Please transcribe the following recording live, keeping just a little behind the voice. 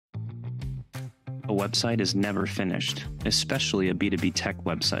A website is never finished, especially a B2B tech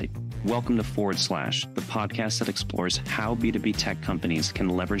website. Welcome to ForwardSlash, the podcast that explores how B2B tech companies can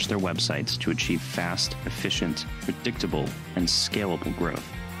leverage their websites to achieve fast, efficient, predictable, and scalable growth.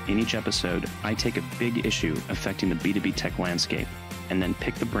 In each episode, I take a big issue affecting the B2B tech landscape and then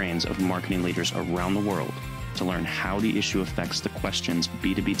pick the brains of marketing leaders around the world to learn how the issue affects the questions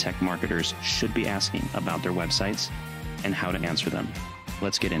B2B tech marketers should be asking about their websites and how to answer them.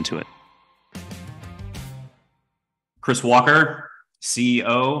 Let's get into it. Chris Walker,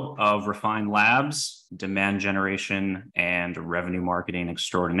 CEO of RefineLabs, demand generation and revenue marketing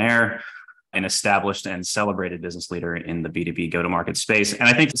extraordinaire, an established and celebrated business leader in the B2B go-to-market space. And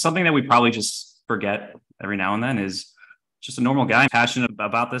I think something that we probably just forget every now and then is just a normal guy, passionate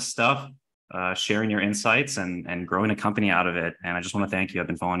about this stuff, sharing your insights and growing a company out of it. And I just want to thank you. I've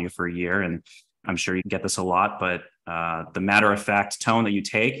been following you for a year, and I'm sure you get this a lot, but the matter-of-fact tone that you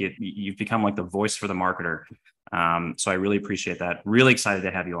take, you've become like the voice for the marketer. So I really appreciate that. Really excited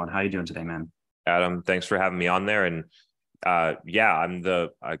to have you on. How are you doing today, man? Adam, thanks for having me on there. And I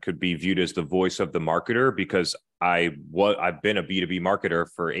could be viewed as the voice of the marketer because I've been a B2B marketer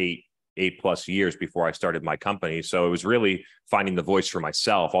for eight plus years before I started my company. So it was really finding the voice for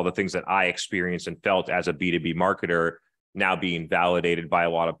myself, all the things that I experienced and felt as a B2B marketer now being validated by a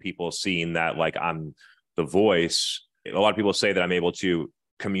lot of people, seeing that like I'm the voice. A lot of people say that I'm able to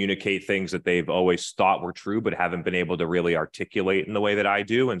communicate things that they've always thought were true, but haven't been able to really articulate in the way that I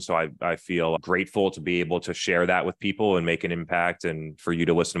do. And so I feel grateful to be able to share that with people and make an impact. And for you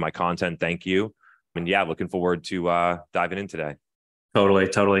to listen to my content, thank you. And yeah, looking forward to diving in today.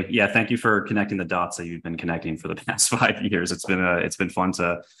 Totally. Yeah. Thank you for connecting the dots that you've been connecting for the past 5 years. It's been fun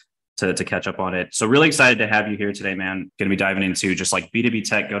to catch up on it. So really excited to have you here today, man. Going to be diving into just like B2B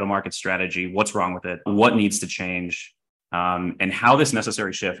tech go-to-market strategy. What's wrong with it? What needs to change? And how this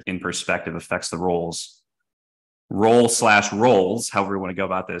necessary shift in perspective affects the roles, however you want to go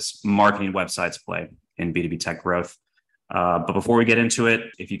about this, marketing websites play in B2B tech growth. But before we get into it,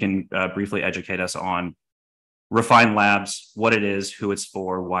 if you can briefly educate us on RefineLabs, what it is, who it's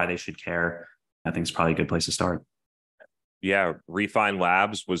for, why they should care, I think it's probably a good place to start. Yeah,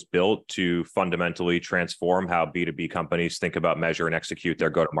 RefineLabs was built to fundamentally transform how B2B companies think about, measure, and execute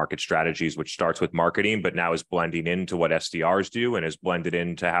their go-to-market strategies, which starts with marketing, but now is blending into what SDRs do and is blended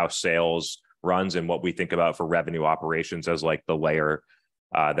into how sales runs and what we think about for revenue operations as like the layer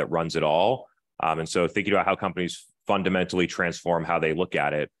that runs it all. And so thinking about how companies fundamentally transform how they look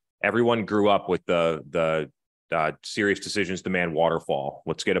at it. Everyone grew up with the serious decisions demand waterfall.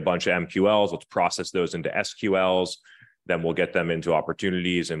 Let's get a bunch of MQLs, let's process those into SQLs. Then we'll get them into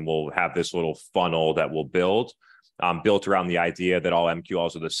opportunities and we'll have this little funnel that we'll build, built around the idea that all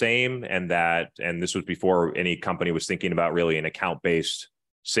MQLs are the same and this was before any company was thinking about really an account-based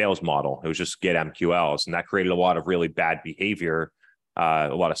sales model. It was just get MQLs. And that created a lot of really bad behavior, a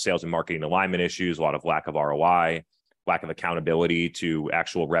lot of sales and marketing alignment issues, a lot of lack of ROI, lack of accountability to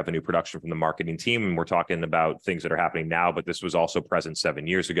actual revenue production from the marketing team. And we're talking about things that are happening now, but this was also present 7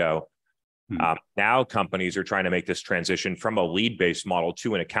 years ago. Now companies are trying to make this transition from a lead-based model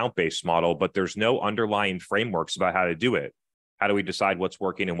to an account-based model, but there's no underlying frameworks about how to do it. How do we decide what's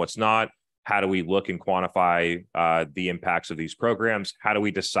working and what's not? How do we look and quantify the impacts of these programs? How do we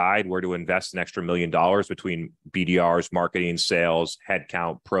decide where to invest an extra $1 million between BDRs, marketing, sales,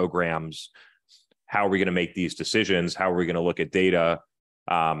 headcount, programs? How are we going to make these decisions? How are we going to look at data?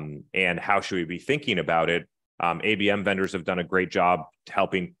 And how should we be thinking about it? ABM vendors have done a great job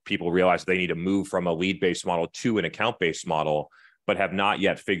helping people realize they need to move from a lead-based model to an account-based model, but have not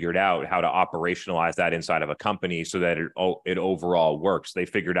yet figured out how to operationalize that inside of a company so that it overall works. They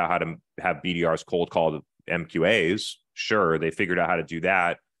figured out how to have BDRs cold call MQAs. Sure, they figured out how to do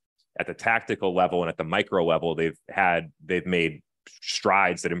that. At the tactical level and at the micro level, they've made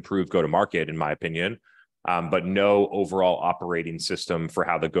strides that improve go-to-market, in my opinion. But no overall operating system for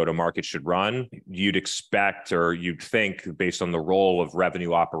how the go-to-market should run. You'd expect, or you'd think based on the role of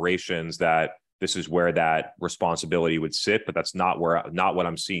revenue operations, that this is where that responsibility would sit, but that's not what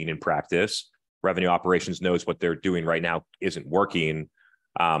I'm seeing in practice. Revenue operations knows what they're doing right now isn't working.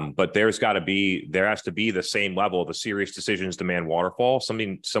 But there has to be the same level of the serious decisions demand waterfall.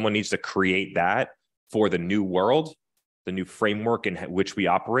 Someone needs to create that for the new world, the new framework in which we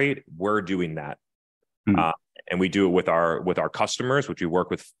operate. We're doing that. And we do it with our customers, which we've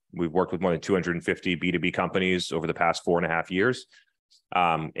worked with more than 250 B2B companies over the past 4.5 years.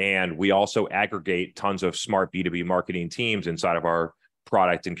 And we also aggregate tons of smart B2B marketing teams inside of our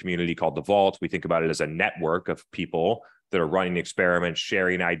product and community called The Vault. We think about it as a network of people that are running experiments,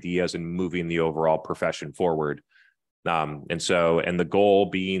 sharing ideas, and moving the overall profession forward. And the goal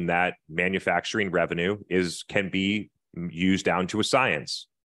being that manufacturing revenue can be used down to a science.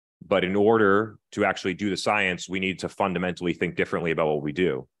 But in order to actually do the science, we need to fundamentally think differently about what we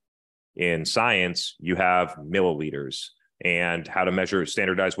do. In science, you have milliliters and how to measure,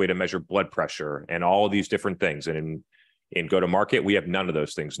 standardized way to measure blood pressure and all of these different things. And in go-to-market, we have none of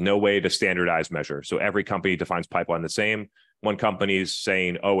those things, no way to standardize measure. So every company defines pipeline the same. One company is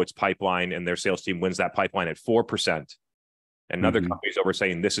saying, oh, it's pipeline, and their sales team wins that pipeline at 4%. And another company's over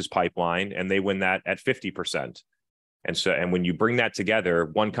saying this is pipeline, and they win that at 50%. And when you bring that together,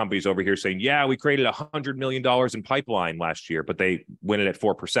 one company's over here saying, yeah, we created $100 million in pipeline last year, but they win it at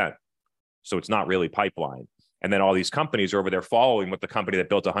 4%. So it's not really pipeline. And then all these companies are over there following what the company that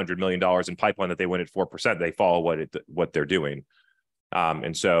built $100 million in pipeline that they win at 4%, they follow what they're doing.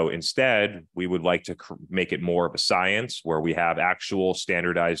 And so instead, we would like to make it more of a science where we have actual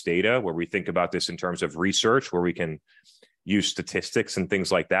standardized data, where we think about this in terms of research, where we can use statistics and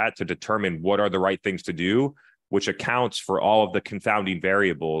things like that to determine what are the right things to do, which accounts for all of the confounding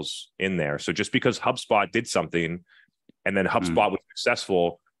variables in there. So just because HubSpot did something and then HubSpot was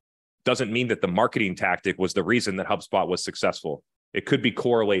successful doesn't mean that the marketing tactic was the reason that HubSpot was successful. It could be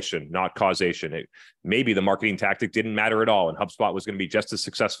correlation, not causation. Maybe the marketing tactic didn't matter at all, and HubSpot was going to be just as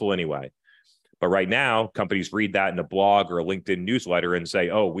successful anyway. But right now, companies read that in a blog or a LinkedIn newsletter and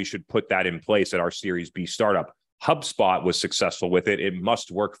say, oh, we should put that in place at our Series B startup. HubSpot was successful with it. It must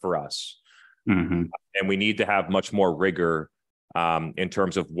work for us. And we need to have much more rigor in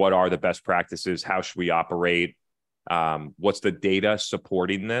terms of what are the best practices, how should we operate, what's the data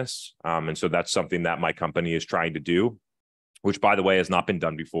supporting this? And so that's something that my company is trying to do, which, by the way, has not been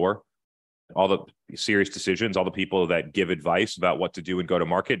done before. All the serious decisions, all the people that give advice about what to do and go to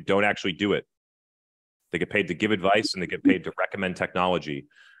market don't actually do it. They get paid to give advice and they get paid to recommend technology.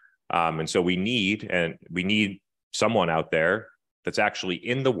 And so we need someone out there that's actually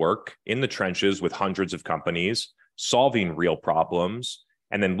in the work, in the trenches with hundreds of companies, solving real problems,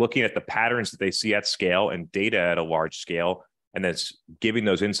 and then looking at the patterns that they see at scale and data at a large scale, and then giving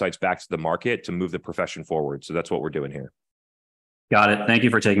those insights back to the market to move the profession forward. So that's what we're doing here. Got it. Thank you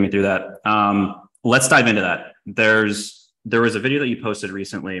for taking me through that. Let's dive into that. There was a video that you posted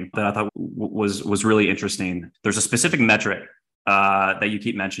recently that I thought was really interesting. There's a specific metric that you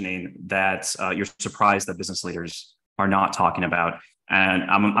keep mentioning that you're surprised that business leaders are not talking about. And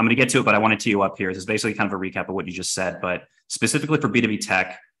I'm going to get to it, but I want to tee you up here. This is basically kind of a recap of what you just said, but specifically for B2B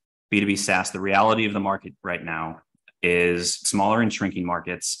tech, B2B SaaS, the reality of the market right now is smaller and shrinking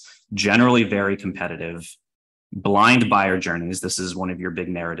markets, generally very competitive, blind buyer journeys. This is one of your big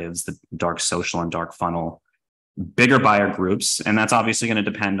narratives, the dark social and dark funnel, bigger buyer groups. And that's obviously going to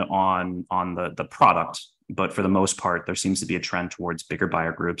depend on the product. But for the most part, there seems to be a trend towards bigger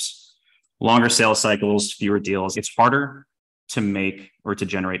buyer groups, longer sales cycles, fewer deals. It's harder to make or to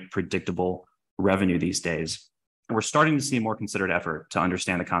generate predictable revenue these days. And we're starting to see a more considered effort to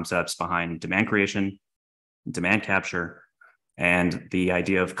understand the concepts behind demand creation, demand capture, and the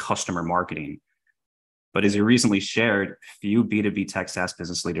idea of customer marketing. But as you recently shared, few B2B tech SaaS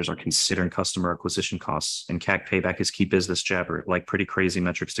business leaders are considering customer acquisition costs and CAC payback as key business jabber, like pretty crazy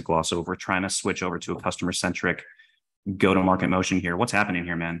metrics to gloss over, trying to switch over to a customer-centric go-to-market motion here. What's happening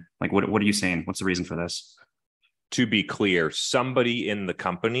here, man? Like, what are you saying? What's the reason for this? To be clear, somebody in the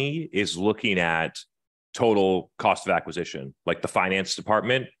company is looking at total cost of acquisition, like the finance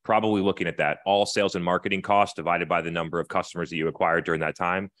department, probably looking at that. All sales and marketing costs divided by the number of customers that you acquired during that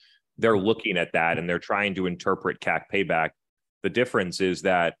time. They're looking at that and they're trying to interpret CAC payback. The difference is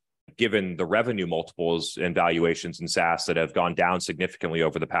that given the revenue multiples and valuations in SaaS that have gone down significantly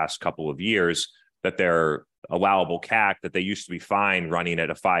over the past couple of years, that their allowable CAC that they used to be fine running at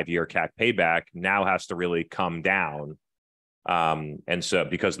a 5-year CAC payback now has to really come down. And so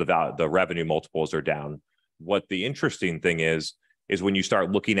because the revenue multiples are down. What the interesting thing is when you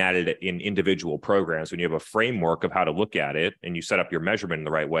start looking at it in individual programs, when you have a framework of how to look at it and you set up your measurement in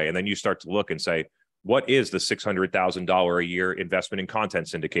the right way, and then you start to look and say, what is the $600,000 a year investment in content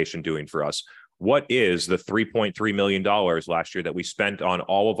syndication doing for us? What is the $3.3 million last year that we spent on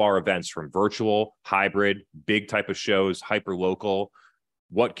all of our events, from virtual, hybrid, big type of shows, hyper local?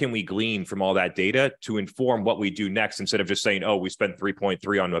 What can we glean from all that data to inform what we do next, instead of just saying, oh, we spent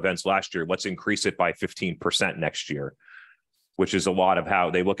 3.3 on events last year, let's increase it by 15% next year, which is a lot of how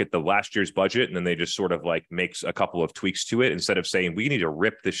they look at the last year's budget. And then they just sort of like makes a couple of tweaks to it, instead of saying, we need to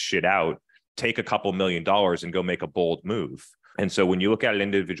rip this shit out, take a couple $1 million and go make a bold move. And so when you look at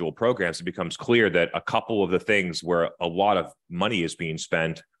individual programs, it becomes clear that a couple of the things where a lot of money is being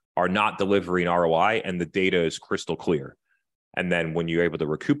spent are not delivering ROI, and the data is crystal clear. And then when you're able to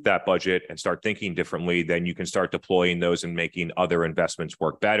recoup that budget and start thinking differently, then you can start deploying those and making other investments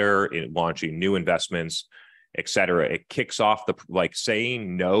work better, in launching new investments, et cetera. It kicks off the, like,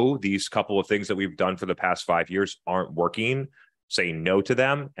 saying no, these couple of things that we've done for the past 5 years aren't working, saying no to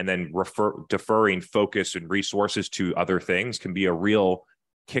them, and then deferring focus and resources to other things can be a real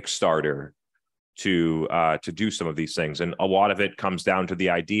Kickstarter to do some of these things. And a lot of it comes down to the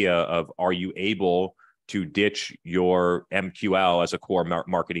idea of, are you able to ditch your MQL as a core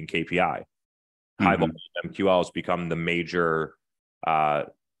marketing KPI? High volume MQL has become the major,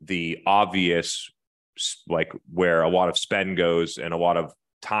 the obvious, like, where a lot of spend goes and a lot of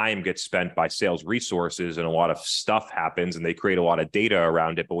time gets spent by sales resources and a lot of stuff happens and they create a lot of data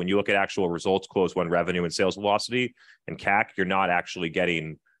around it. But when you look at actual results, close won revenue and sales velocity and CAC, you're not actually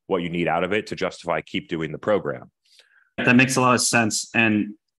getting what you need out of it to justify keep doing the program. That makes a lot of sense.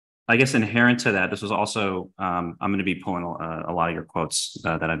 And I guess inherent to that, this was also, I'm going to be pulling a lot of your quotes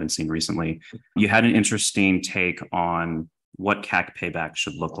that I've been seeing recently. You had an interesting take on what CAC payback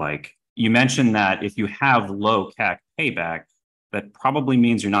should look like. You mentioned that if you have low CAC payback, that probably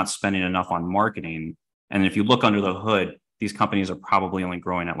means you're not spending enough on marketing. And if you look under the hood, these companies are probably only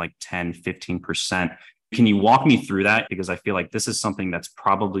growing at like 10, 15%. Can you walk me through that? Because I feel like this is something that's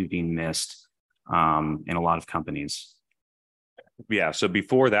probably being missed in a lot of companies. Yeah. So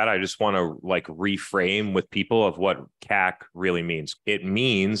before that, I just want to like reframe with people of what CAC really means. It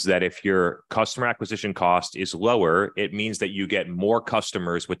means that if your customer acquisition cost is lower, it means that you get more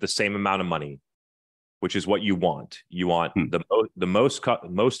customers with the same amount of money, which is what you want. You want the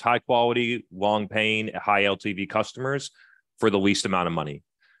most high quality, long paying, high LTV customers for the least amount of money.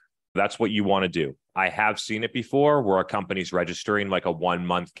 That's what you want to do. I have seen it before where a company's registering like a 1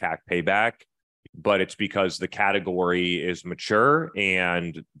 month CAC payback, but it's because the category is mature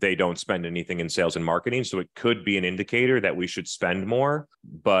and they don't spend anything in sales and marketing. So it could be an indicator that we should spend more.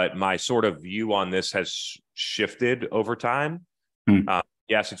 But my sort of view on this has shifted over time.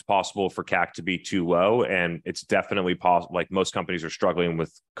 Yes, it's possible for CAC to be too low, and it's definitely possible. Like most companies are struggling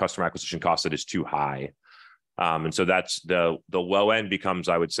with customer acquisition cost that is too high. And so that's the low end becomes,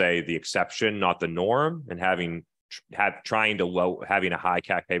 I would say, the exception, not the norm. And having a high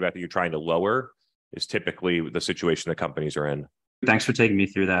CAC payback that you're trying to lower is typically the situation that companies are in. Thanks for taking me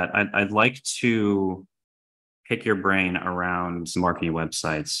through that. I'd like to pick your brain around marketing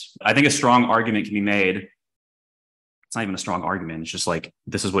websites. I think a strong argument can be made. It's not even a strong argument. It's just like,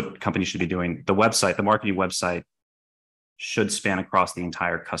 this is what companies should be doing. The marketing website should span across the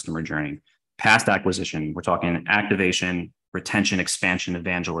entire customer journey. Past acquisition, we're talking activation, retention, expansion,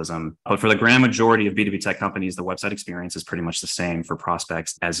 evangelism. But for the grand majority of B2B tech companies, the website experience is pretty much the same for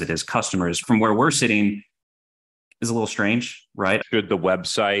prospects as it is customers. From where we're sitting is a little strange, right? Should the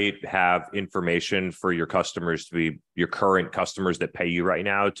website have information for your customers to be your current customers that pay you right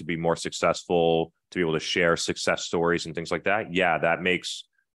now to be more successful, to be able to share success stories and things like that? Yeah, that makes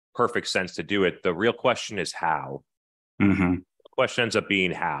perfect sense to do it. The real question is how. Question ends up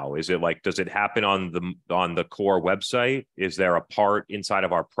being how. Is it like, does it happen on the core website? Is there a part inside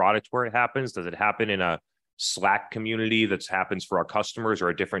of our product where it happens? Does it happen in a Slack community that happens for our customers or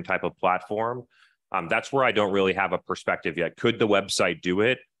a different type of platform? That's where I don't really have a perspective yet. Could the website do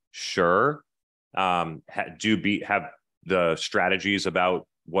it? Sure. Have the strategies about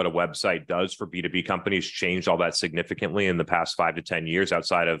what a website does for B2B companies changed all that significantly in the past 5 to 10 years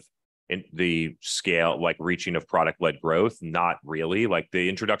outside of in the scale, like reaching of product-led growth? Not really. Like the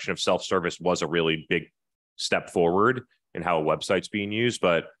introduction of self-service was a really big step forward in how a website's being used.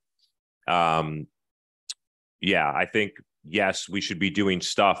 But yeah, I think, yes, we should be doing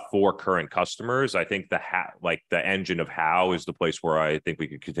stuff for current customers. I think the engine of how is the place where I think we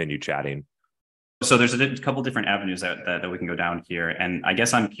could continue chatting. So there's a couple different avenues that we can go down here. And I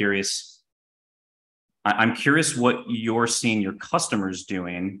guess I'm curious what you're seeing your customers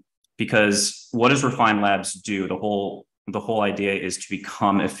doing. Because what does RefineLabs do? The whole idea is to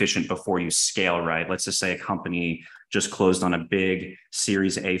become efficient before you scale, right? Let's just say a company just closed on a big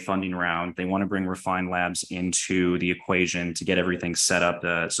Series A funding round. They want to bring RefineLabs into the equation to get everything set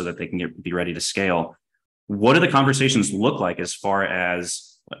up so that they can be ready to scale. What do the conversations look like as far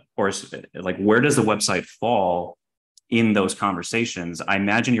as, or like, where does the website fall in those conversations? I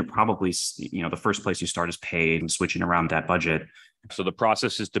imagine you're probably, the first place you start is paid and switching around that budget. So the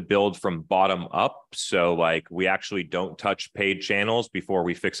process is to build from bottom up. So like we actually don't touch paid channels before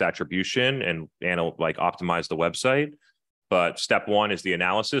we fix attribution and like optimize the website. But step one is the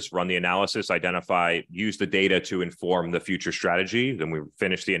analysis, run the analysis, use the data to inform the future strategy. Then we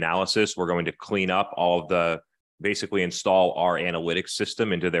finish the analysis. We're going to clean up all of the basically install our analytics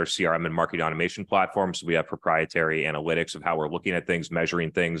system into their CRM and marketing automation platform. So we have proprietary analytics of how we're looking at things,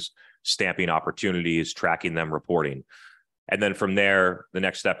 measuring things, stamping opportunities, tracking them, reporting. And then from there, the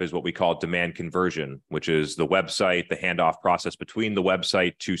next step is what we call demand conversion, which is the website, the handoff process between the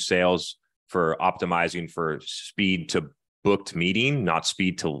website to sales for optimizing for speed to booked meeting, not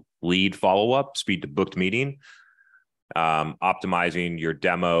speed to lead follow-up, speed to booked meeting, optimizing your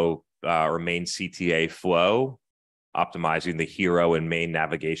demo or main CTA flow, optimizing the hero and main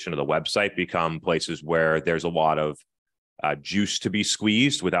navigation of the website become places where there's a lot of juice to be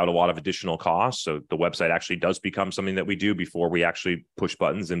squeezed without a lot of additional costs. So the website actually does become something that we do before we actually push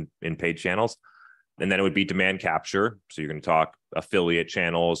buttons in paid channels. And then it would be demand capture. So you're going to talk affiliate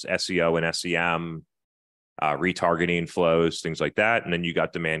channels, SEO and SEM, retargeting flows, things like that. And then you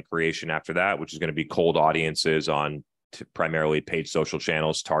got demand creation after that, which is going to be cold audiences on primarily paid social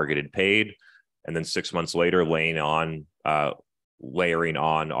channels, targeted paid. And then 6 months later, layering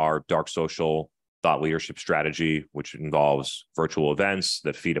on our dark social thought leadership strategy, which involves virtual events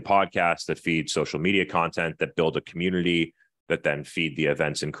that feed a podcast, that feed social media content, that build a community, that then feed the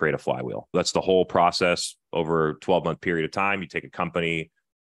events and create a flywheel. That's the whole process over a 12-month period of time. You take a company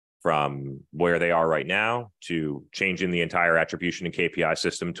from where they are right now to changing the entire attribution and KPI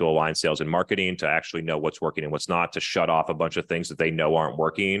system to align sales and marketing, to actually know what's working and what's not, to shut off a bunch of things that they know aren't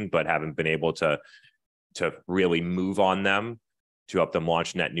working, but haven't been able to really move on them, to help them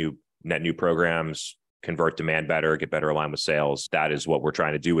launch net new programs, convert demand better, get better aligned with sales. That is what we're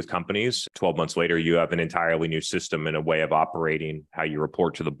trying to do with companies. 12 months later, you have an entirely new system and a way of operating, how you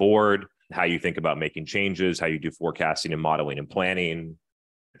report to the board, how you think about making changes, how you do forecasting and modeling and planning.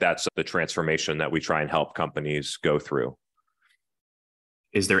 That's the transformation that we try and help companies go through.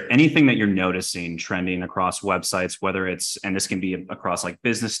 Is there anything that you're noticing trending across websites, whether it's, and this can be across like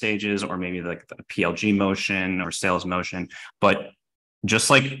business stages or maybe like the PLG motion or sales motion, but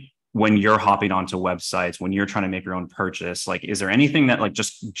just like when you're hopping onto websites, when you're trying to make your own purchase, like, is there anything that like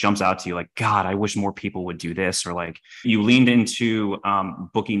just jumps out to you? Like, God, I wish more people would do this, or like you leaned into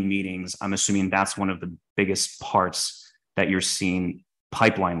booking meetings. I'm assuming that's one of the biggest parts that you're seeing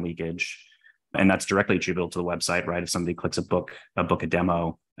pipeline leakage. And that's directly attributable to the website, right? If somebody clicks a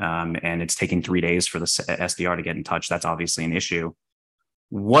demo, and it's taking 3 days for the SDR to get in touch, that's obviously an issue.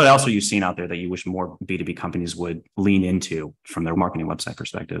 What else are you seeing out there that you wish more B2B companies would lean into from their marketing website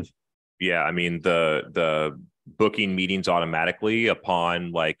perspective? Yeah, I mean, the booking meetings automatically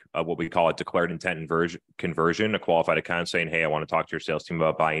upon like what we call a declared intent conversion, a qualified account saying, hey, I want to talk to your sales team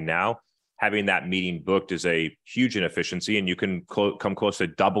about buying now. Having that meeting booked is a huge inefficiency, and you can come close to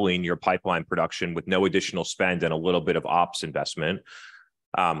doubling your pipeline production with no additional spend and a little bit of ops investment.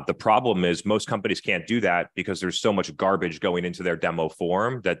 The problem is most companies can't do that because there's so much garbage going into their demo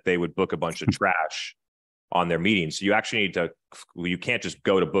form that they would book a bunch of trash on their meetings. So you actually you can't just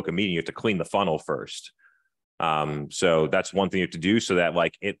go to book a meeting. You have to clean the funnel first. So that's one thing you have to do, so that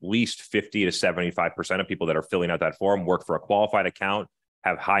like at least 50 to 75% of people that are filling out that form work for a qualified account,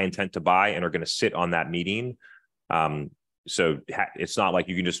 have high intent to buy, and are going to sit on that meeting. So it's not like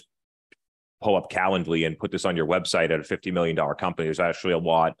you can just pull up Calendly and put this on your website at a $50 million company. There's actually a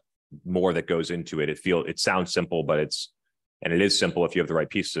lot more that goes into it. It sounds simple, but it is simple if you have the right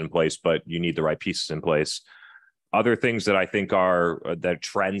pieces in place, but you need the right pieces in place. Other things that I think are the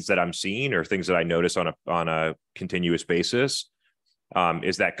trends that I'm seeing, or things that I notice on a continuous basis,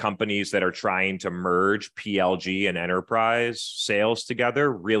 is that companies that are trying to merge PLG and enterprise sales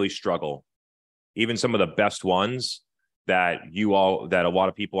together really struggle. Even some of the best ones that a lot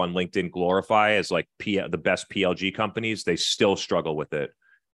of people on LinkedIn glorify as like the best PLG companies, they still struggle with it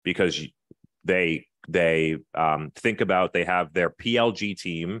because they think about, they have their PLG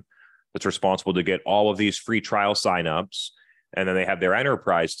team that's responsible to get all of these free trial signups. And then they have their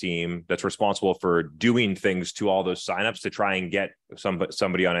enterprise team that's responsible for doing things to all those signups to try and get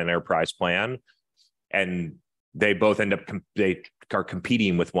somebody on an enterprise plan. And they both end up, they are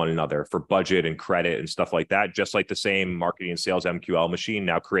competing with one another for budget and credit and stuff like that. Just like the same marketing and sales MQL machine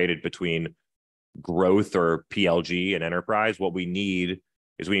now created between growth or PLG and enterprise. What we need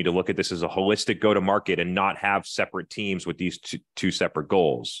is we need to look at this as a holistic go-to-market and not have separate teams with these two separate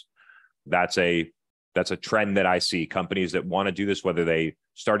goals. That's a trend that I see. Companies that want to do this, whether they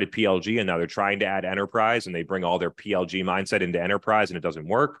started PLG and now they're trying to add enterprise and they bring all their PLG mindset into enterprise and it doesn't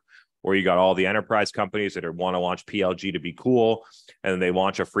work. Or you got all the enterprise companies that want to launch PLG to be cool, and then they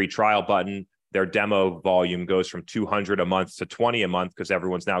launch a free trial button. Their demo volume goes from 200 a month to 20 a month because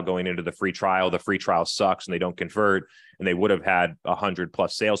everyone's now going into the free trial. The free trial sucks and they don't convert, and they would have had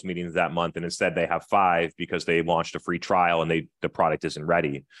 100+ sales meetings that month, and instead they have 5 because they launched a free trial and the product isn't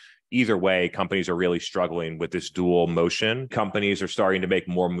ready. either way, companies are really struggling with this dual motion. Companies are starting to make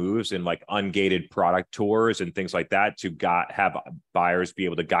more moves in like ungated product tours and things like that to have buyers be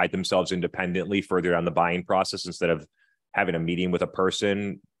able to guide themselves independently further down the buying process instead of having a meeting with a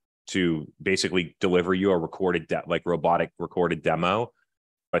person to basically deliver you a robotic recorded demo.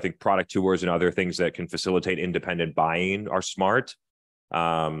 I think product tours and other things that can facilitate independent buying are smart. A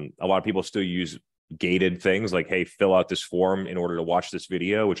lot of people still use gated things like, hey, fill out this form in order to watch this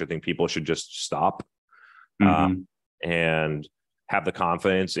video, which I think people should just stop and have the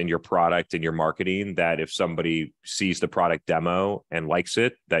confidence in your product and your marketing that if somebody sees the product demo and likes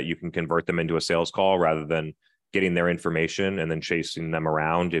it, that you can convert them into a sales call rather than getting their information and then chasing them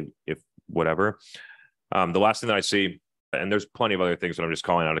around if whatever. The last thing that I see, and there's plenty of other things, but I'm just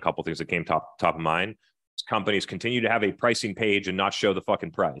calling out a couple of things that came top of mind. Companies continue to have a pricing page and not show the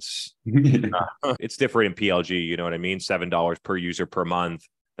fucking price. It's different in PLG, you know what I mean? $7 per user per month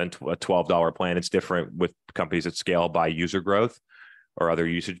than a $12 plan. It's different with companies that scale by user growth or other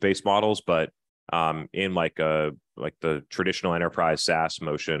usage-based models. But in like the traditional enterprise SaaS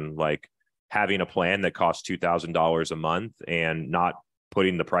motion, like having a plan that costs $2,000 a month and not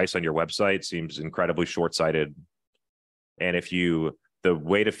putting the price on your website seems incredibly short-sighted. And the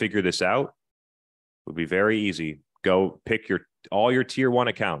way to figure this out would be very easy. Go pick all your tier 1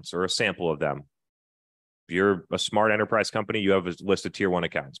 accounts or a sample of them. If you're a smart enterprise company, you have a list of tier 1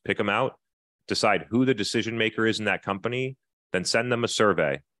 accounts. Pick them out, decide who the decision maker is in that company, then send them a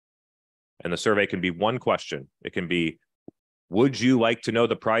survey. And the survey can be one question. It can be, would you like to know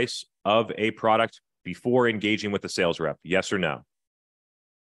the price of a product before engaging with the sales rep? Yes or no?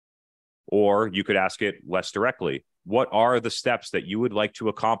 Or you could ask it less directly. What are the steps that you would like to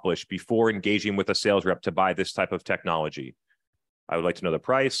accomplish before engaging with a sales rep to buy this type of technology? I would like to know the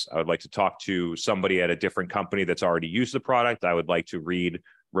price. I would like to talk to somebody at a different company that's already used the product. I would like to read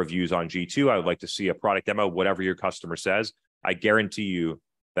reviews on G2. I would like to see a product demo, whatever your customer says. I guarantee you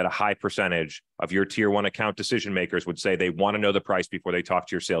that a high percentage of your tier 1 account decision makers would say they want to know the price before they talk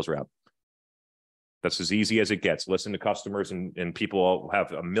to your sales rep. That's as easy as it gets. Listen to customers, and people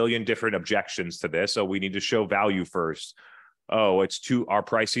have a million different objections to this. So we need to show value first. Oh, our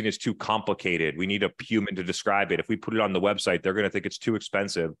pricing is too complicated. We need a human to describe it. If we put it on the website, they're going to think it's too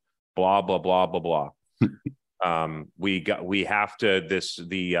expensive. Blah, blah, blah, blah, blah. We have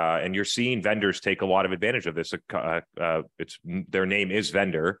to, and you're seeing vendors take a lot of advantage of this. Their name is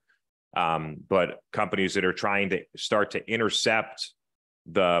vendor, but companies that are trying to start to intercept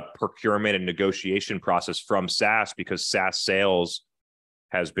the procurement and negotiation process from SaaS, because SaaS sales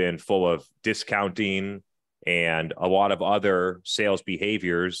has been full of discounting and a lot of other sales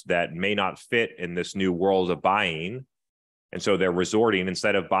behaviors that may not fit in this new world of buying. And so they're resorting,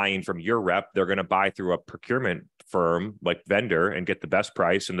 instead of buying from your rep, they're going to buy through a procurement firm like vendor and get the best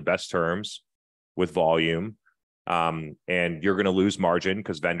price and the best terms with volume. And you're going to lose margin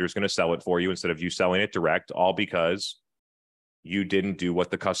because vendor's going to sell it for you instead of you selling it direct, all because you didn't do what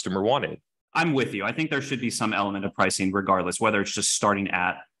the customer wanted. I'm with you. I think there should be some element of pricing regardless, whether it's just starting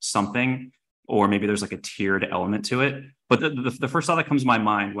at something or maybe there's like a tiered element to it. But the first thought that comes to my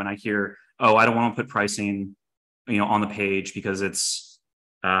mind when I hear, oh, I don't want to put pricing, on the page because it's,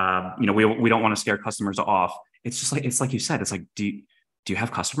 we don't want to scare customers off. It's just like, it's like you said, it's like, do you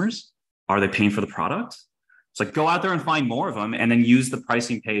have customers? Are they paying for the product? It's like, go out there and find more of them and then use the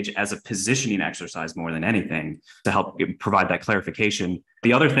pricing page as a positioning exercise more than anything to help provide that clarification.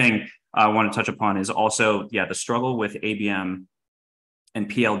 The other thing I want to touch upon is also, the struggle with ABM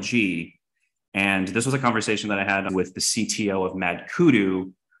and PLG. And this was a conversation that I had with the CTO of Mad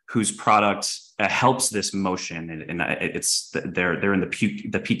Kudu, whose product helps this motion. And they're in the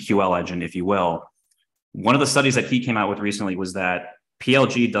PQL engine, if you will. One of the studies that he came out with recently was that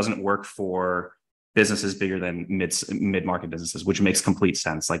PLG doesn't work for businesses bigger than mid-market businesses, which makes complete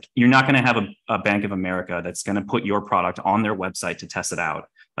sense. Like, you're not going to have a Bank of America that's going to put your product on their website to test it out.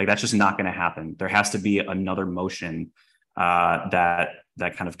 Like, that's just not going to happen. There has to be another motion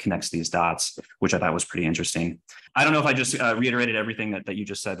that kind of connects these dots, which I thought was pretty interesting. I don't know if I just reiterated everything that you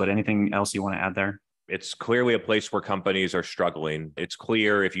just said, but anything else you want to add there? It's clearly a place where companies are struggling. It's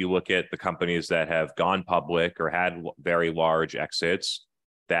clear if you look at the companies that have gone public or had very large exits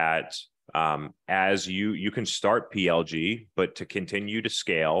that as you can start PLG, but to continue to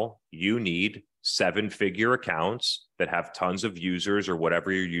scale, you need 7-figure accounts that have tons of users or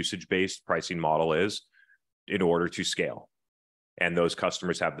whatever your usage-based pricing model is in order to scale. And those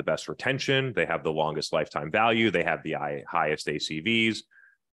customers have the best retention. They have the longest lifetime value. They have the highest ACVs.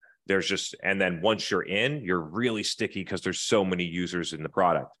 And then once you're in, you're really sticky because there's so many users in the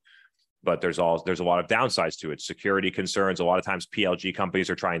product. but there's a lot of downsides to it. Security concerns. A lot of times PLG companies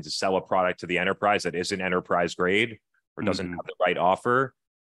are trying to sell a product to the enterprise that isn't enterprise grade or doesn't have the right offer.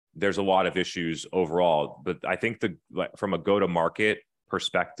 There's a lot of issues overall, but I think from a go-to-market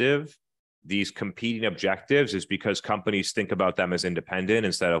perspective, these competing objectives is because companies think about them as independent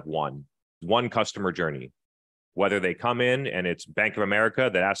instead of one customer journey. Whether they come in and it's Bank of America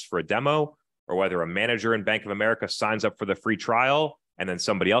that asks for a demo, or whether a manager in Bank of America signs up for the free trial and then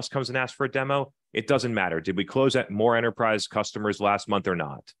somebody else comes and asks for a demo, it doesn't matter. Did we close at more enterprise customers last month or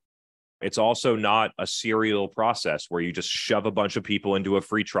not? It's also not a serial process where you just shove a bunch of people into a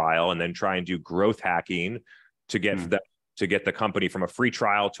free trial and then try and do growth hacking to get the company from a free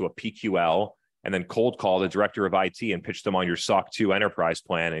trial to a PQL, and then cold call the director of IT and pitch them on your SOC 2 enterprise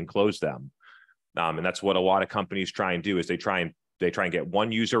plan and close them. And that's what a lot of companies try and do, is they try and get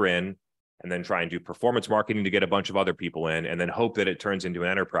one user in and then try and do performance marketing to get a bunch of other people in and then hope that it turns into an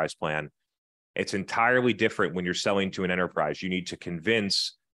enterprise plan. It's entirely different when you're selling to an enterprise. You need to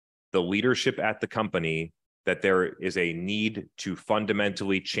convince the leadership at the company that there is a need to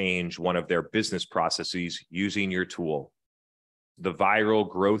fundamentally change one of their business processes using your tool. The viral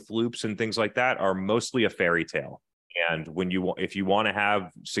growth loops and things like that are mostly a fairy tale. And if you want to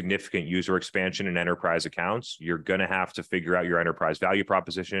have significant user expansion in enterprise accounts, you're going to have to figure out your enterprise value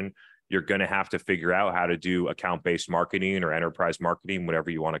proposition. You're going to have to figure out how to do account-based marketing or enterprise marketing, whatever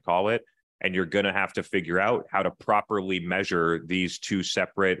you want to call it. And you're going to have to figure out how to properly measure these two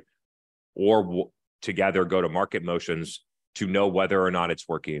separate or together go-to-market motions to know whether or not it's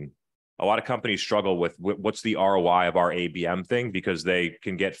working. A lot of companies struggle with what's the ROI of our ABM thing, because they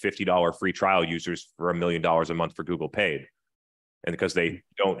can get $50 free trial users for $1 million a month for Google Paid. And because they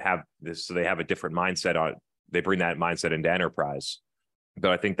don't have this, so they have a different mindset on it. They bring that mindset into enterprise. But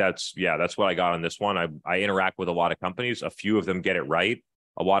I think that's what I got on this one. I interact with a lot of companies. A few of them get it right.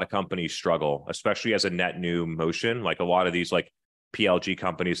 A lot of companies struggle, especially as a net new motion. Like a lot of these like PLG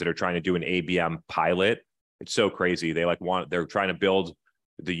companies that are trying to do an ABM pilot. It's so crazy. They're trying to build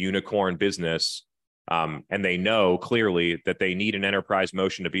the unicorn business. And they know clearly that they need an enterprise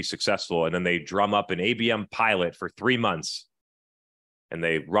motion to be successful. And then they drum up an ABM pilot for 3 months and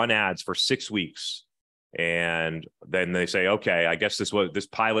they run ads for 6 weeks. And then they say, okay, I guess this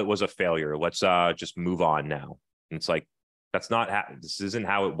pilot was a failure. Let's just move on now. And it's like, this isn't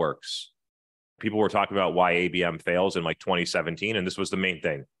how it works. People were talking about why ABM fails in like 2017. And this was the main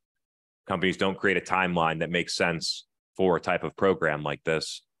thing. Companies don't create a timeline that makes sense for a type of program like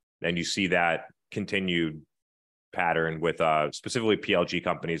this. And you see that continued pattern with specifically PLG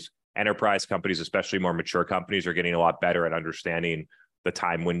companies. Enterprise companies, especially more mature companies, are getting a lot better at understanding the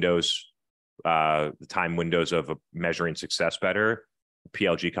time windows of measuring success better.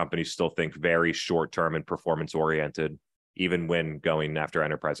 PLG companies still think very short-term and performance-oriented, even when going after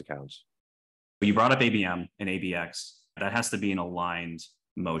enterprise accounts. You brought up ABM and ABX. That has to be an aligned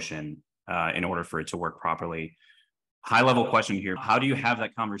motion in order for it to work properly. High-level question here. How do you have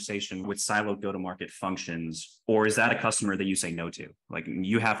that conversation with siloed go-to-market functions? Or is that a customer that you say no to? Like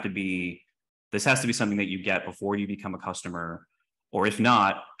this has to be something that you get before you become a customer. Or if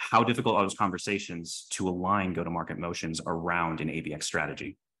not, how difficult are those conversations to align go-to-market motions around an ABX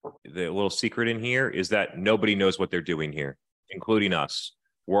strategy? The little secret in here is that nobody knows what they're doing here, including us.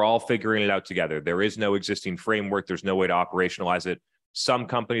 We're all figuring it out together. There is no existing framework. There's no way to operationalize it. Some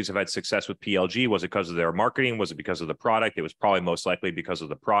companies have had success with PLG. Was it because of their marketing? Was it because of the product? It was probably most likely because of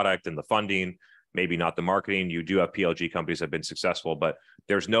the product and the funding, maybe not the marketing. You do have PLG companies that have been successful, but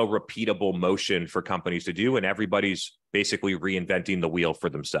there's no repeatable motion for companies to do, and everybody's basically reinventing the wheel for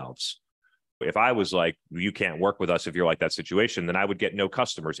themselves. If I was like, you can't work with us if you're like that situation, then I would get no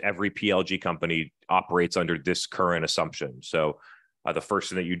customers. Every PLG company operates under this current assumption. So the first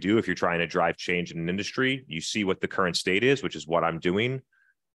thing that you do if you're trying to drive change in an industry, you see what the current state is, which is what I'm doing.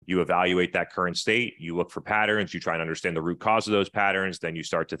 You evaluate that current state, you look for patterns, you try and understand the root cause of those patterns, then you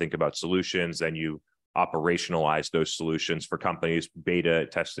start to think about solutions, then you operationalize those solutions for companies, beta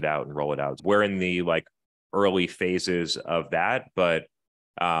test it out and roll it out. We're in the early phases of that, but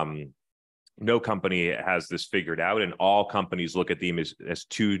no company has this figured out, and all companies look at them as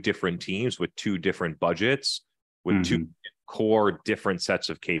two different teams with two different budgets, with two core different sets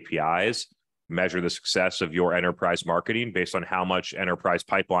of KPIs. Measure the success of your enterprise marketing based on how much enterprise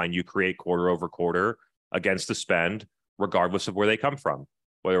pipeline you create quarter over quarter against the spend, regardless of where they come from.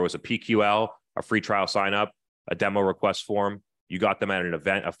 Whether it was a PQL, a free trial sign up, a demo request form, you got them at an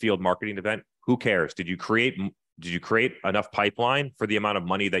event, a field marketing event. Who cares? Did you create enough pipeline for the amount of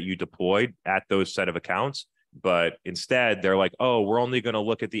money that you deployed at those set of accounts? But instead, they're like, oh, we're only going to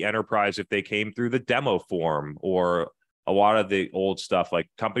look at the enterprise if they came through the demo form, or a lot of the old stuff, like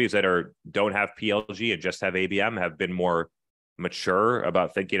companies that don't have PLG and just have ABM, have been more mature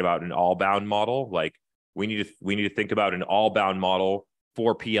about thinking about an all-bound model. Like we need to think about an all-bound model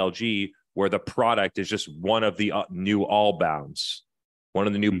for PLG where the product is just one of the new all-bounds, one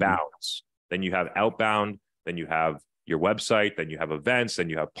of the new bounds. Then you have outbound, then you have your website, then you have events, then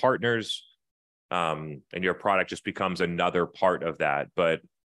you have partners, and your product just becomes another part of that. But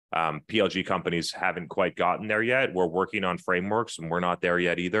PLG companies haven't quite gotten there yet. We're working on frameworks, and we're not there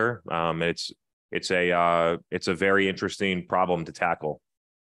yet either. It's a very interesting problem to tackle.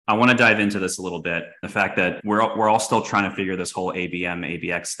 I want to dive into this a little bit. The fact that we're all still trying to figure this whole ABM,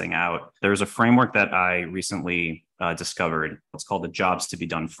 ABX thing out. There's a framework that I recently discovered. It's called the Jobs to be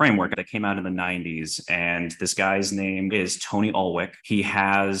Done framework that came out in the 90s. And this guy's name is Tony Ulwick. He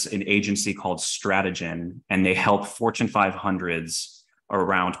has an agency called Stratagen, and they help Fortune 500s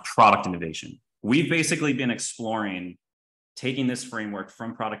around product innovation. We've basically been exploring taking this framework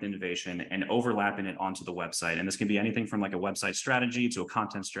from product innovation and overlapping it onto the website. And this can be anything from like a website strategy to a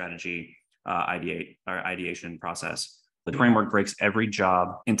content strategy ideation process. The framework breaks every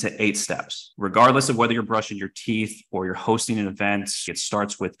job into 8 steps, regardless of whether you're brushing your teeth or you're hosting an event. It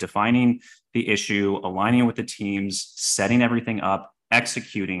starts with defining the issue, aligning with the teams, setting everything up,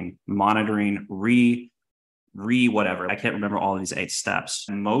 executing, monitoring, whatever. I can't remember all of these 8 steps.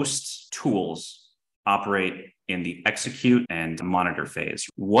 Most tools operate in the execute and monitor phase.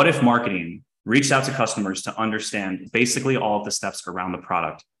 What if marketing reached out to customers to understand basically all of the steps around the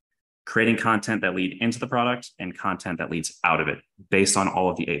product, creating content that lead into the product and content that leads out of it based on all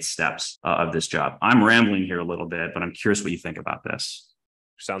of the 8 steps of this job? I'm rambling here a little bit, but I'm curious what you think about this.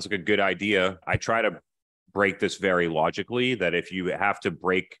 Sounds like a good idea. I try to break this very logically, that if you have to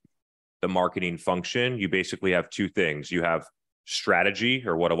break the marketing function, you basically have 2 things. You have strategy,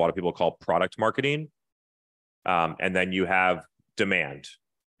 or what a lot of people call product marketing. And then you have demand,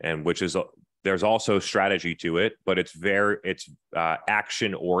 and which is there's also strategy to it, but it's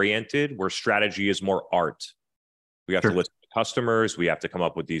action oriented, where strategy is more art. We have to listen to customers. We have to come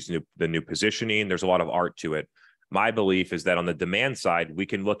up with the new positioning. There's a lot of art to it. My belief is that on the demand side, we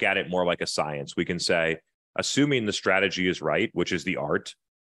can look at it more like a science. We can say, assuming the strategy is right, which is the art,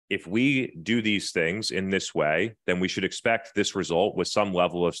 if we do these things in this way, then we should expect this result with some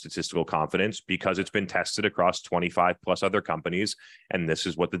level of statistical confidence because it's been tested across 25 plus other companies. And this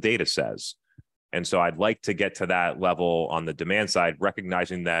is what the data says. And so I'd like to get to that level on the demand side,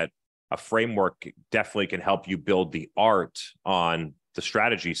 recognizing that a framework definitely can help you build the art on the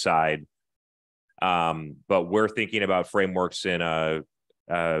strategy side. But we're thinking about frameworks in a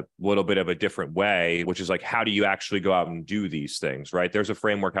little bit of a different way, which is like, how do you actually go out and do these things, right? There's a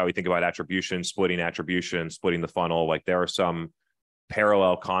framework, how we think about attribution, splitting the funnel. Like there are some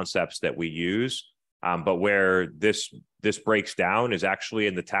parallel concepts that we use, but where this breaks down is actually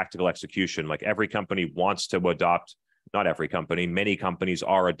in the tactical execution. Like every company wants to adopt, not every company, many companies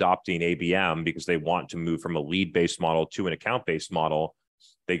are adopting ABM because they want to move from a lead-based model to an account-based model.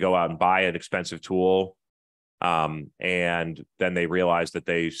 They go out and buy an expensive tool, and then they realize that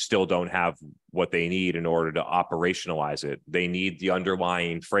they still don't have what they need in order to operationalize it. They need the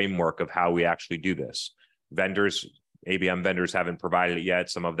underlying framework of how we actually do this. ABM vendors haven't provided it yet.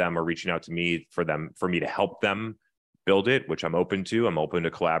 Some of them are reaching out to me for me to help them build it, which I'm open to. I'm open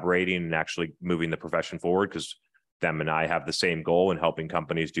to collaborating and actually moving the profession forward, because them and I have the same goal in helping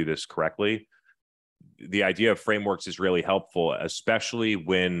companies do this correctly. The idea of frameworks is really helpful, especially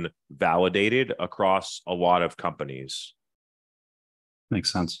when validated across a lot of companies.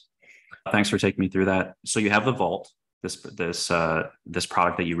 Makes sense. Thanks for taking me through that. So you have the Vault, this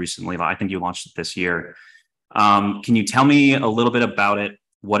product that you recently, I think you launched it this year. Can you tell me a little bit about it,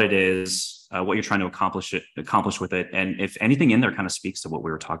 what it is, what you're trying to accomplish with it, and if anything in there kind of speaks to what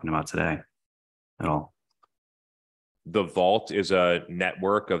we were talking about today at all? The Vault is a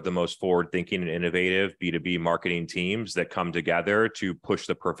network of the most forward-thinking and innovative B2B marketing teams that come together to push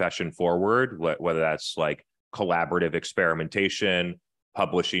the profession forward, whether that's like collaborative experimentation,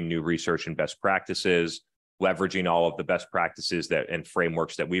 publishing new research and best practices, leveraging all of the best practices and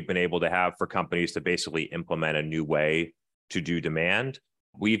frameworks that we've been able to have for companies to basically implement a new way to do demand.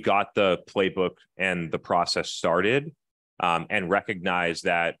 We've got the playbook and the process started, and recognize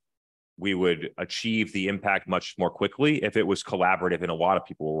that we would achieve the impact much more quickly if it was collaborative, and a lot of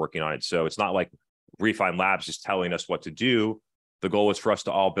people were working on it. So it's not like RefineLabs is telling us what to do. The goal is for us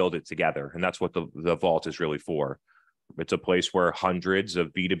to all build it together. And that's what the Vault is really for. It's a place where hundreds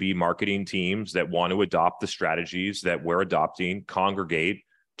of B2B marketing teams that want to adopt the strategies that we're adopting congregate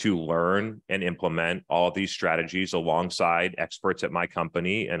to learn and implement all of these strategies alongside experts at my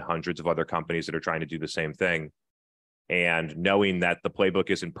company and hundreds of other companies that are trying to do the same thing. and knowing that the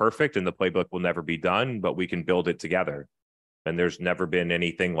playbook isn't perfect and the playbook will never be done, but we can build it together. And there's never been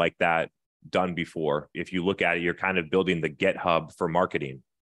anything like that done before. If you look at it, you're kind of building the GitHub for marketing.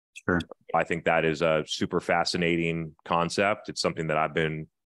 Sure. I think that is a super fascinating concept. It's something that I've been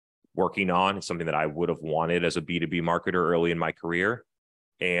working on. It's something that I would have wanted as a B2B marketer early in my career.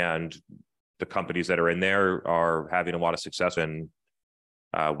 And the companies that are in there are having a lot of success, and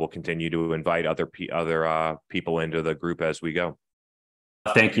we'll continue to invite other people into the group as we go.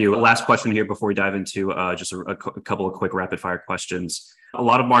 Thank you. Last question here before we dive into just a couple of quick rapid fire questions. A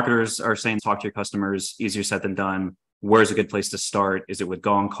lot of marketers are saying talk to your customers, easier said than done. Where's a good place to start? Is it with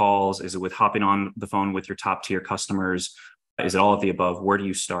gong calls? Is it with hopping on the phone with your top tier customers? Is it all of the above? Where do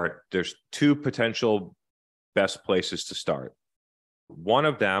you start? There's two potential best places to start. One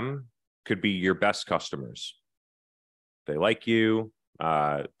of them could be your best customers. They like you,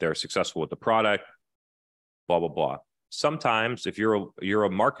 they're successful with the product, blah, blah, blah. Sometimes if you're a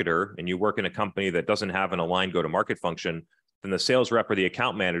marketer and you work in a company that doesn't have an aligned go-to-market function, then the sales rep or the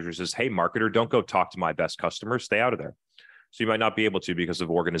account manager says, hey, marketer, don't go talk to my best customers. Stay out of there. So you might not be able to because of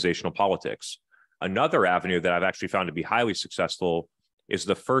organizational politics. Another avenue that I've actually found to be highly successful is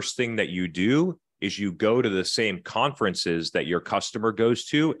the first thing that you do is you go to the same conferences that your customer goes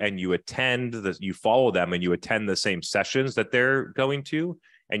to, and you follow them and you attend the same sessions that they're going to,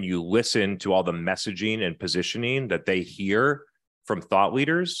 and you listen to all the messaging and positioning that they hear from thought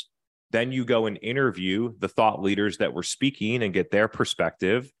leaders. Then you go and interview the thought leaders that were speaking and get their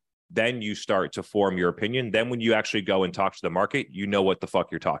perspective. Then you start to form your opinion. Then when you actually go and talk to the market, you know what the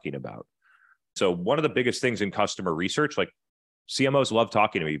fuck you're talking about. So one of the biggest things in customer research, like CMOs love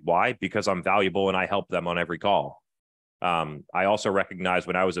talking to me. Why? Because I'm valuable and I help them on every call. I also recognize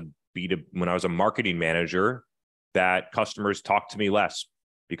when I was a marketing manager that customers talked to me less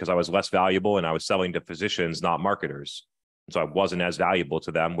because I was less valuable and I was selling to physicians, not marketers. So I wasn't as valuable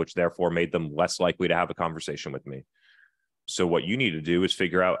to them, which therefore made them less likely to have a conversation with me. So what you need to do is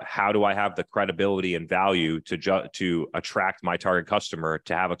figure out, how do I have the credibility and value to attract my target customer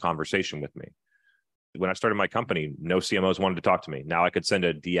to have a conversation with me? When I started my company, no CMOs wanted to talk to me. Now I could send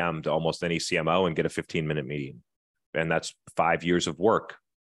a DM to almost any CMO and get a 15-minute meeting. And that's 5 years of work,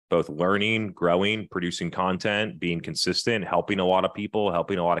 both learning, growing, producing content, being consistent, helping a lot of people,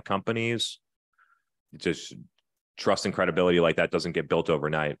 helping a lot of companies. Just trust and credibility like that doesn't get built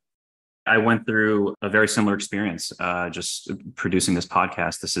overnight. I went through a very similar experience just producing this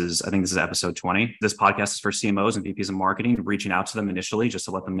podcast. I think this is episode 20. This podcast is for CMOs and VPs of marketing, reaching out to them initially just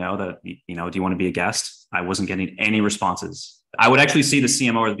to let them know that, do you want to be a guest? I wasn't getting any responses. I would actually see the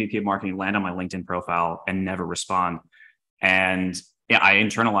CMO or the VP of marketing land on my LinkedIn profile and never respond. And yeah, I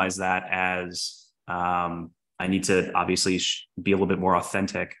internalized that as I need to obviously be a little bit more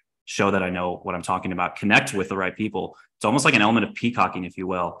authentic, show that I know what I'm talking about, connect with the right people. It's almost like an element of peacocking, if you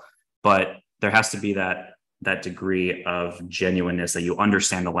will. But there has to be that degree of genuineness that you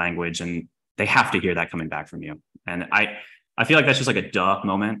understand the language, and they have to hear that coming back from you. And I feel like that's just like a duh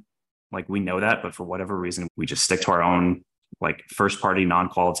moment. Like we know that, but for whatever reason, we just stick to our own like first party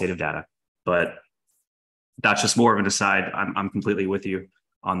non-qualitative data. But that's just more of an aside. I'm completely with you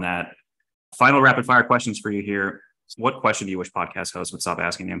on that. Final rapid fire questions for you here. What question do you wish podcast hosts would stop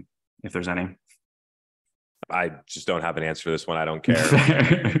asking you, if there's any? I just don't have an answer for this one. I don't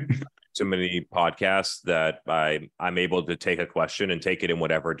care. Too many podcasts that I'm able to take a question and take it in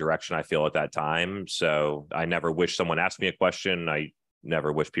whatever direction I feel at that time. So I never wish someone asked me a question. I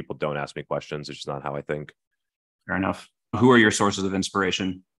never wish people don't ask me questions. It's just not how I think. Fair enough. Who are your sources of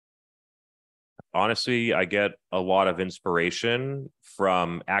inspiration? Honestly, I get a lot of inspiration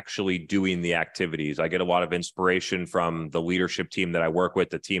from actually doing the activities. I get a lot of inspiration from the leadership team that I work with,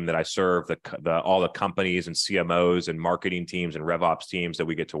 the team that I serve, all the companies and CMOs and marketing teams and RevOps teams that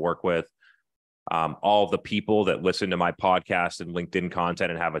we get to work with. All the people that listen to my podcast and LinkedIn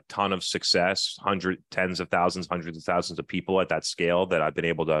content and have a ton of success, tens of thousands, hundreds of thousands of people at that scale that I've been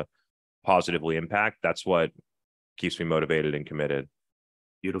able to positively impact. That's what keeps me motivated and committed.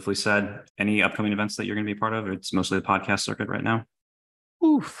 Beautifully said. Any upcoming events that you're going to be part of? It's mostly the podcast circuit right now.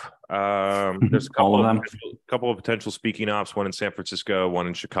 Oof. There's a couple of potential speaking ops, one in San Francisco, one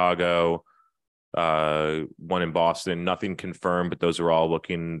in Chicago, one in Boston. Nothing confirmed, but those are all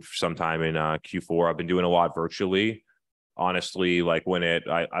looking sometime in Q4. I've been doing a lot virtually. Honestly, like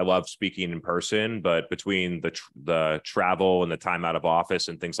I love speaking in person, but between the travel and the time out of office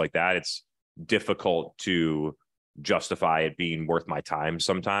and things like that, it's difficult to justify it being worth my time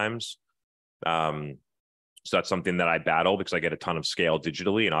sometimes. So that's something that I battle because I get a ton of scale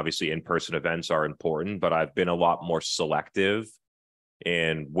digitally, and obviously in-person events are important, but I've been a lot more selective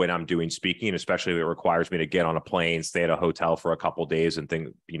in when I'm doing speaking, especially if it requires me to get on a plane, stay at a hotel for a couple of days and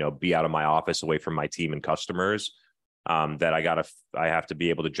be out of my office away from my team and customers. That I have to be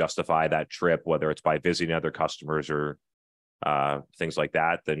able to justify that trip, whether it's by visiting other customers or things like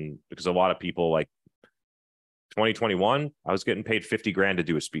that. Then because a lot of people, like 2021, I was getting paid 50 grand to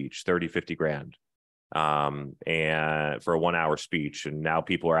do a speech, 30, 50 grand. And for a 1 hour speech. And now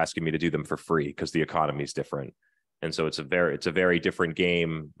people are asking me to do them for free because the economy is different. And so it's a very different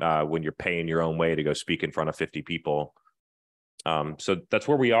game when you're paying your own way to go speak in front of 50 people. So that's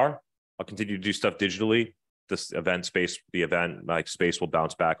where we are. I'll continue to do stuff digitally. This event space will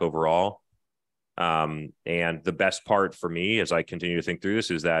bounce back overall. And the best part for me as I continue to think through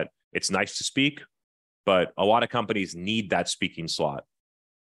this is that it's nice to speak, but a lot of companies need that speaking slot.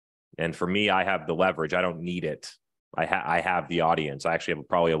 And for me, I have the leverage. I don't need it. I have the audience. I actually have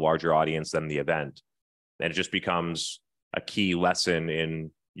probably a larger audience than the event. And it just becomes a key lesson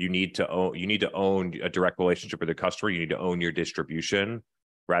in you need to own a direct relationship with the customer. You need to own your distribution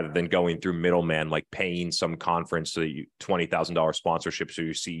rather than going through middleman, like paying some conference so that you $20,000 sponsorship so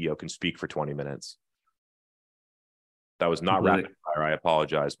your CEO can speak for 20 minutes. That was not rapid fire. I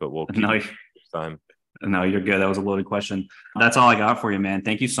apologize, but we'll keep it this time. No, you're good. That was a loaded question. That's all I got for you, man.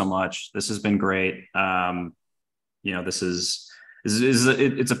 Thank you so much. This has been great. It's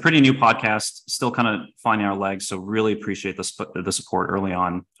a pretty new podcast, still kind of finding our legs. So really appreciate the support early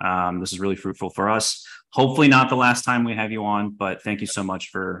on. This is really fruitful for us. Hopefully not the last time we have you on, but thank you so much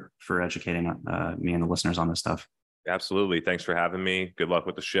for educating me and the listeners on this stuff. Absolutely. Thanks for having me. Good luck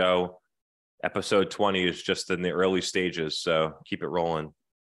with the show. Episode 20 is just in the early stages, so keep it rolling.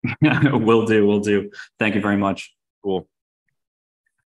 Will do. Thank you very much. Cool.